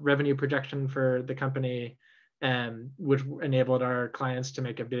detailed revenue projection for the company, which enabled our clients to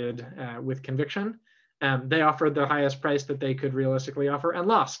make a bid with conviction. They offered the highest price that they could realistically offer and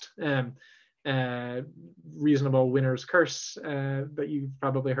lost. Reasonable winner's curse that you've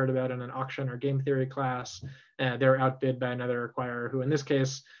probably heard about in an auction or game theory class. They were outbid by another acquirer who in this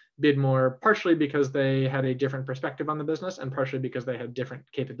case bid more, partially because they had a different perspective on the business and partially because they had different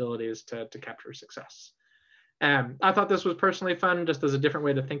capabilities to capture success. I thought this was personally fun, just as a different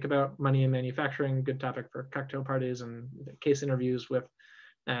way to think about money in manufacturing. Good topic for cocktail parties and case interviews with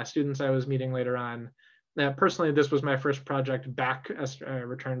students I was meeting later on. Personally, this was my first project back as a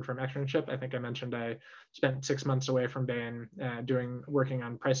return from externship. I think I mentioned I spent 6 months away from Bain working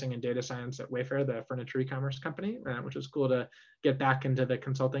on pricing and data science at Wayfair, the furniture e-commerce company, which was cool to get back into the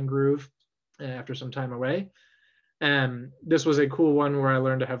consulting groove after some time away. This was a cool one where I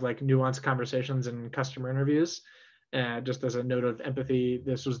learned to have like nuanced conversations in customer interviews. Just as a note of empathy,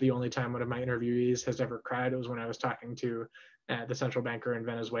 this was the only time one of my interviewees has ever cried. It was when I was talking to the central banker in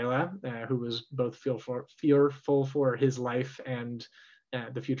Venezuela, who was both fearful for his life and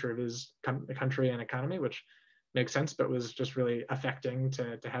the future of his country and economy, which makes sense, but was just really affecting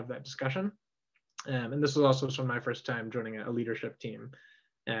to have that discussion. And this was also sort of my first time joining a leadership team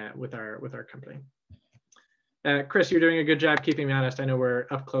with our company. Chris, you're doing a good job keeping me honest. I know we're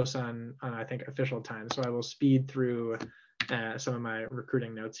up close on I think official time, so I will speed through some of my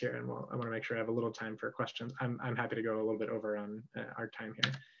recruiting notes here, and I want to make sure I have a little time for questions. I'm happy to go a little bit over on our time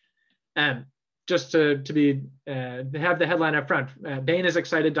here. just to have the headline up front, Bain is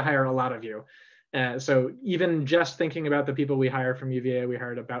excited to hire a lot of you. So even just thinking about the people we hire from UVA, we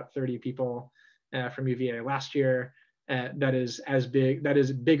hired about 30 people from UVA last year. That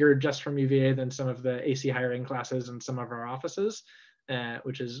is bigger just from UVA than some of the AC hiring classes in some of our offices,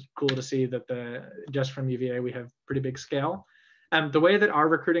 which is cool to see that just from UVA we have pretty big scale. The way that our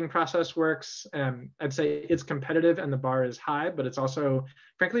recruiting process works, I'd say it's competitive and the bar is high, but it's also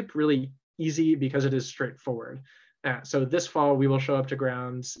frankly really easy because it is straightforward. So this fall we will show up to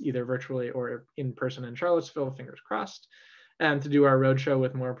grounds either virtually or in person in Charlottesville, fingers crossed, to do our roadshow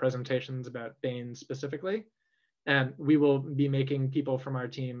with more presentations about Bain specifically. And we will be making people from our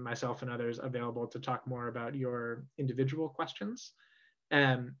team, myself and others, available to talk more about your individual questions.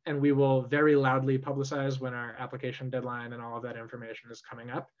 And we will very loudly publicize when our application deadline and all of that information is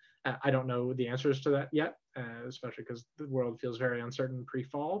coming up. I don't know the answers to that yet, especially because the world feels very uncertain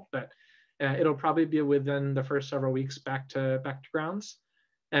pre-fall, but it'll probably be within the first several weeks back to grounds.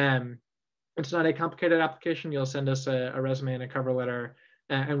 It's not a complicated application. You'll send us a resume and a cover letter,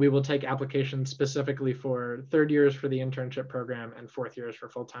 and we will take applications specifically for third years for the internship program and fourth years for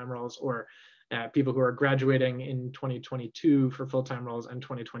full-time roles, or people who are graduating in 2022 for full-time roles and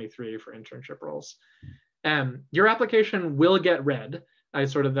 2023 for internship roles. Your application will get read.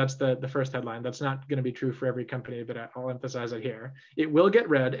 That's the first headline. That's not going to be true for every company, but I'll emphasize it here. It will get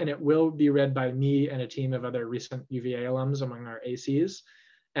read, and it will be read by me and a team of other recent UVA alums among our ACs.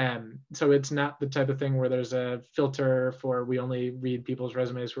 So it's not the type of thing where there's a filter for we only read people's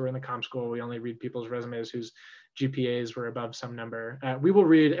resumes who are in the comm school, we only read people's resumes whose GPAs were above some number. We will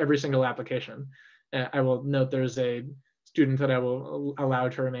read every single application. I will note there's a student that I will allow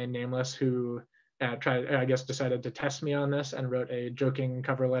to remain nameless who decided to test me on this and wrote a joking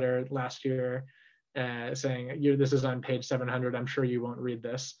cover letter last year saying, this is on page 700, I'm sure you won't read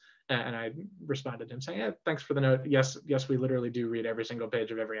this. And I responded to him saying, thanks for the note. Yes, we literally do read every single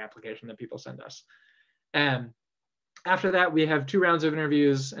page of every application that people send us. After that, we have 2 rounds of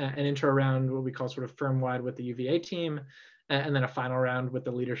interviews, an intro round, what we call sort of firm-wide with the UVA team, and then a final round with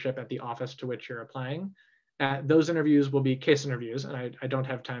the leadership at the office to which you're applying. Those interviews will be case interviews, and I don't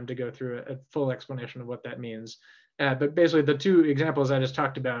have time to go through a full explanation of what that means. But basically, the 2 examples I just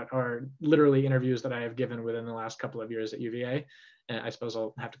talked about are literally interviews that I have given within the last couple of years at UVA. I suppose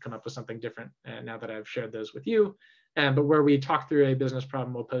I'll have to come up with something different now that I've shared those with you. But where we talk through a business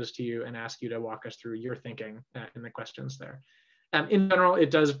problem we'll pose to you and ask you to walk us through your thinking in the questions there. In general, it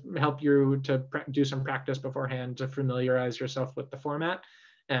does help you to do some practice beforehand to familiarize yourself with the format.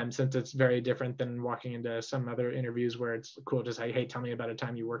 Since it's very different than walking into some other interviews where it's cool to say, hey, tell me about a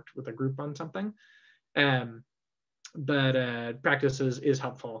time you worked with a group on something. But practice is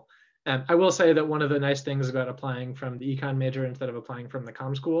helpful. I will say that one of the nice things about applying from the econ major instead of applying from the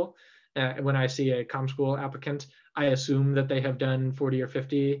comm school, when I see a comm school applicant, I assume that they have done 40 or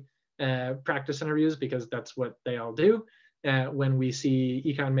 50 practice interviews because that's what they all do. When we see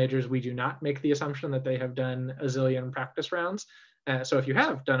econ majors, we do not make the assumption that they have done a zillion practice rounds. So if you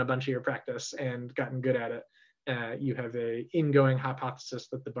have done a bunch of your practice and gotten good at it, you have a ingoing hypothesis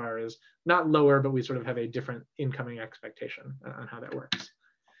that the bar is not lower, but we sort of have a different incoming expectation on how that works.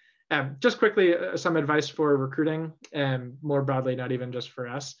 Just quickly, some advice for recruiting, more broadly, not even just for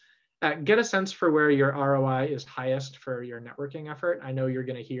us. Get a sense for where your ROI is highest for your networking effort. I know you're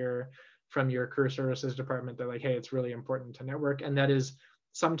going to hear from your career services department that like, hey, it's really important to network, and that is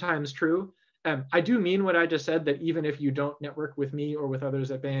sometimes true. I do mean what I just said, that even if you don't network with me or with others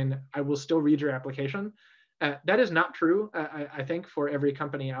at Bain, I will still read your application. That is not true, I think, for every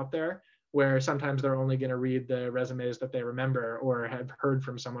company out there, where sometimes they're only going to read the resumes that they remember or have heard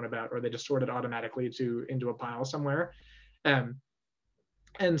from someone about, or they just sort it automatically into a pile somewhere.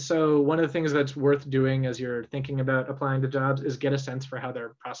 And so one of the things that's worth doing as you're thinking about applying to jobs is get a sense for how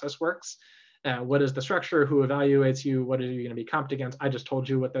their process works. What is the structure? Who evaluates you? What are you going to be comped against? I just told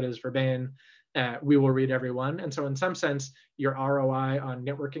you what that is for Bain. We will read everyone. And so in some sense, your ROI on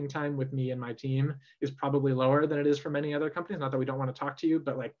networking time with me and my team is probably lower than it is for many other companies. Not that we don't want to talk to you,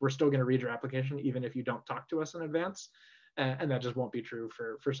 but like we're still going to read your application even if you don't talk to us in advance. And that just won't be true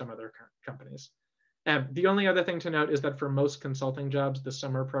for some other companies. The only other thing to note is that for most consulting jobs, the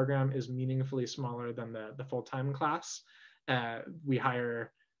summer program is meaningfully smaller than the full-time class.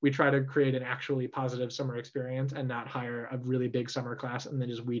 We try to create an actually positive summer experience and not hire a really big summer class and then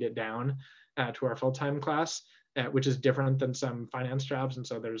just weed it down to our full-time class, which is different than some finance jobs. And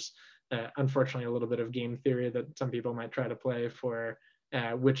so there's unfortunately a little bit of game theory that some people might try to play for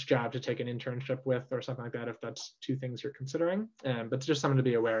which job to take an internship with or something like that, if that's 2 things you're considering. But it's just something to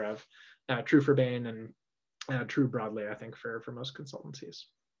be aware of. True for Bain and true broadly, I think, for most consultancies.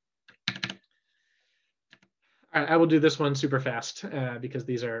 All right, I will do this one super fast because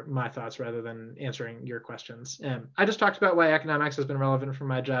these are my thoughts rather than answering your questions. I just talked about why economics has been relevant for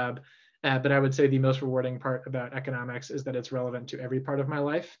my job, but I would say the most rewarding part about economics is that it's relevant to every part of my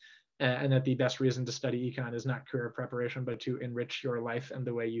life, and that the best reason to study econ is not career preparation, but to enrich your life and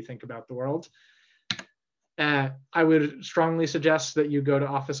the way you think about the world. I would strongly suggest that you go to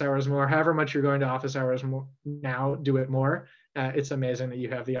office hours more. However much you're going to office hours more now, do it more. It's amazing that you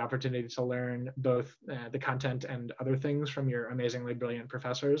have the opportunity to learn both the content and other things from your amazingly brilliant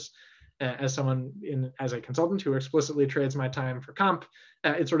professors. As someone as a consultant who explicitly trades my time for comp,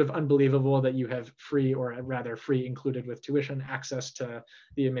 it's sort of unbelievable that you have free, or rather free included with tuition, access to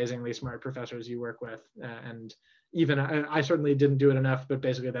the amazingly smart professors you work with. And even I certainly didn't do it enough, but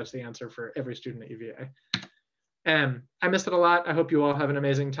basically that's the answer for every student at UVA. I missed it a lot. I hope you all have an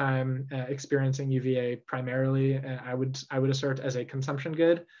amazing time experiencing UVA primarily. I would assert as a consumption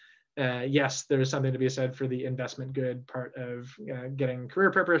good. Yes, there is something to be said for the investment good part of getting career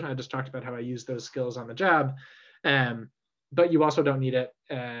preparation. I just talked about how I use those skills on the job, but you also don't need it.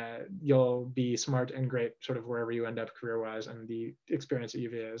 You'll be smart and great sort of wherever you end up career-wise, and the experience at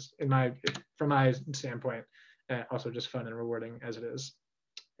UVA is, from my standpoint, also just fun and rewarding as it is.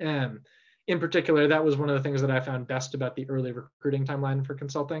 In particular, that was one of the things that I found best about the early recruiting timeline for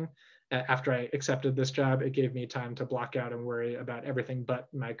consulting. After I accepted this job, it gave me time to block out and worry about everything but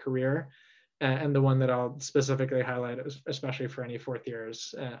my career. And the one that I'll specifically highlight, especially for any fourth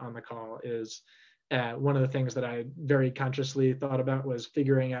years on the call, is one of the things that I very consciously thought about was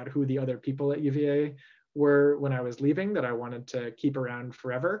figuring out who the other people at UVA were when I was leaving that I wanted to keep around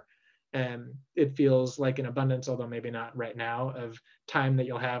forever. And it feels like an abundance, although maybe not right now, of time that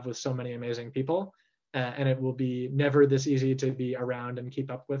you'll have with so many amazing people. And it will be never this easy to be around and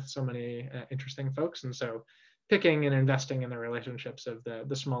keep up with so many interesting folks. And so picking and investing in the relationships of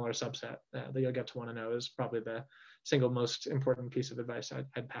the smaller subset that you'll get to want to know is probably the single most important piece of advice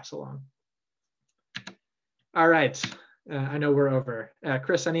I'd pass along. All right, I know we're over.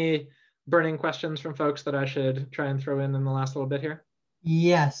 Chris, any burning questions from folks that I should try and throw in the last little bit here?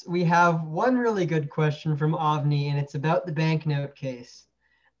 Yes, we have one really good question from Avni, and it's about the banknote case.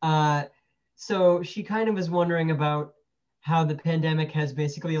 So she kind of was wondering about how the pandemic has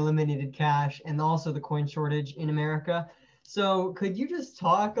basically eliminated cash and also the coin shortage in America. So could you just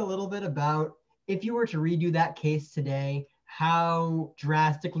talk a little bit about, if you were to redo that case today, how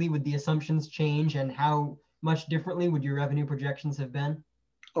drastically would the assumptions change and how much differently would your revenue projections have been?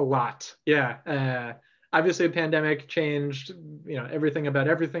 A lot, yeah. Obviously, the pandemic changed, everything about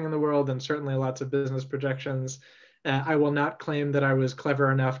everything in the world, and certainly lots of business projections. I will not claim that I was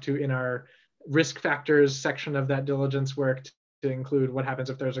clever enough to, in our risk factors section of that diligence work, to include what happens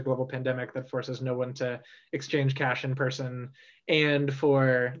if there's a global pandemic that forces no one to exchange cash in person, and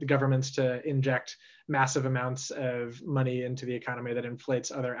for the governments to inject massive amounts of money into the economy that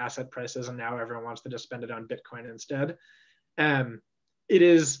inflates other asset prices, and now everyone wants to just spend it on Bitcoin instead. It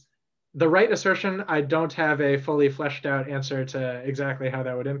is the right assertion. I don't have a fully fleshed out answer to exactly how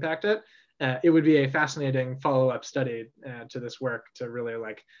that would impact it. It would be a fascinating follow-up study to this work to really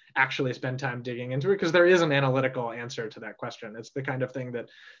actually spend time digging into it, because there is an analytical answer to that question. It's the kind of thing that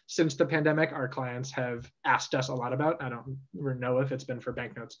since the pandemic, our clients have asked us a lot about. I don't know if it's been for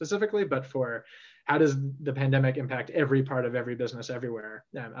banknotes specifically, but for how does the pandemic impact every part of every business everywhere?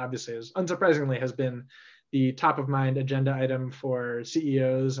 Obviously, as unsurprisingly, has been the top of mind agenda item for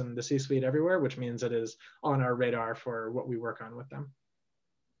CEOs and the C-suite everywhere, which means it is on our radar for what we work on with them.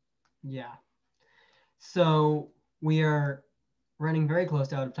 Yeah. So we are running very close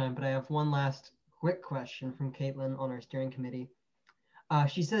to out of time, but I have one last quick question from Caitlin on our steering committee.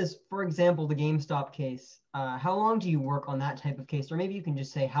 She says, for example, the GameStop case, how long do you work on that type of case? Or maybe you can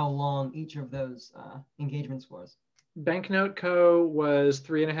just say how long each of those engagements was. Banknote Co. was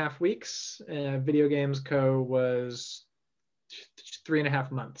 3.5 weeks. Video Games Co. was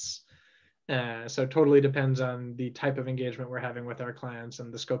 3.5 months. So totally depends on the type of engagement we're having with our clients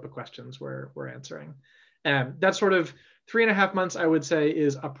and the scope of questions we're answering. That sort of 3.5 months, I would say,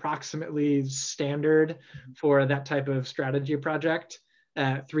 is approximately standard for that type of strategy project.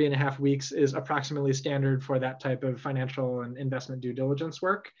 3.5 weeks is approximately standard for that type of financial and investment due diligence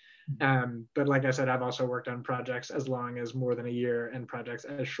work. But like I said, I've also worked on projects as long as more than a year and projects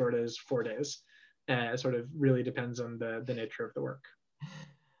as short as 4 days. It sort of really depends on the nature of the work.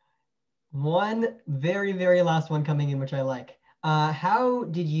 One very, very last one coming in, which I like. How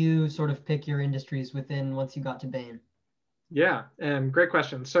did you sort of pick your industries once you got to Bain? Yeah, great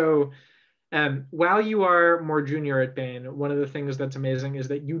question. So while you are more junior at Bain, one of the things that's amazing is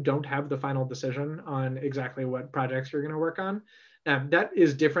that you don't have the final decision on exactly what projects you're going to work on. That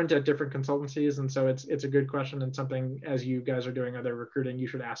is different at different consultancies, and so it's a good question and something, as you guys are doing other recruiting, you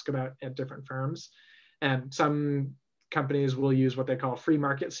should ask about at different firms. And some companies will use what they call free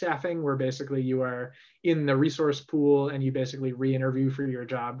market staffing, where basically you are in the resource pool and you basically re-interview for your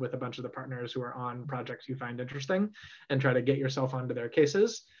job with a bunch of the partners who are on projects you find interesting and try to get yourself onto their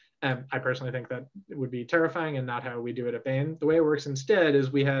cases. I personally think that it would be terrifying and not how we do it at Bain. The way it works instead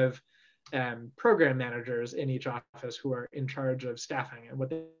is we have program managers in each office who are in charge of staffing. And what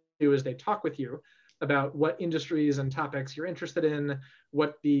they do is they talk with you about what industries and topics you're interested in,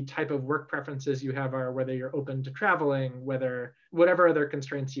 what the type of work preferences you have are, whether you're open to traveling, whatever other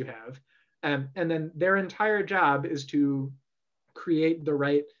constraints you have. And then their entire job is to create the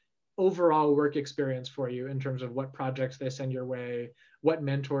right overall work experience for you in terms of what projects they send your way, what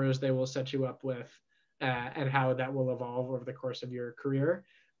mentors they will set you up with, and how that will evolve over the course of your career.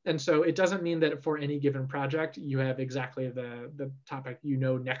 And so it doesn't mean that for any given project, you have exactly the topic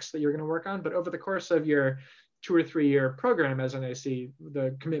next that you're going to work on. But over the course of your 2 or 3 year program as an AC,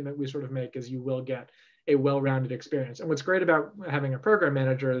 the commitment we sort of make is you will get a well-rounded experience. And what's great about having a program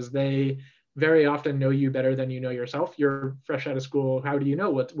manager is they very often know you better than you know yourself. You're fresh out of school. How do you know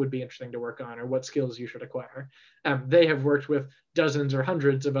what would be interesting to work on or what skills you should acquire? They have worked with dozens or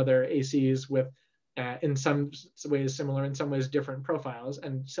hundreds of other ACs with in some ways similar, in some ways different profiles,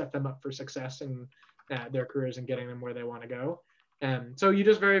 and set them up for success in their careers and getting them where they want to go. So you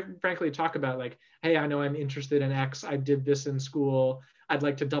just very frankly talk about like, hey, I know I'm interested in X. I did this in school. I'd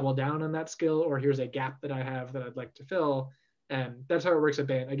like to double down on that skill, or here's a gap that I have that I'd like to fill. And that's how it works at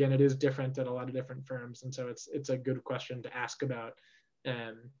Bain. Again, it is different at a lot of different firms. And so it's a good question to ask about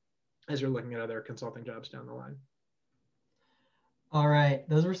as you're looking at other consulting jobs down the line. All right,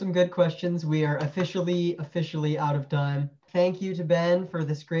 those were some good questions. We are officially out of time. Thank you to Ben for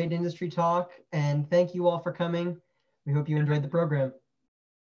this great industry talk, and thank you all for coming. We hope you enjoyed the program.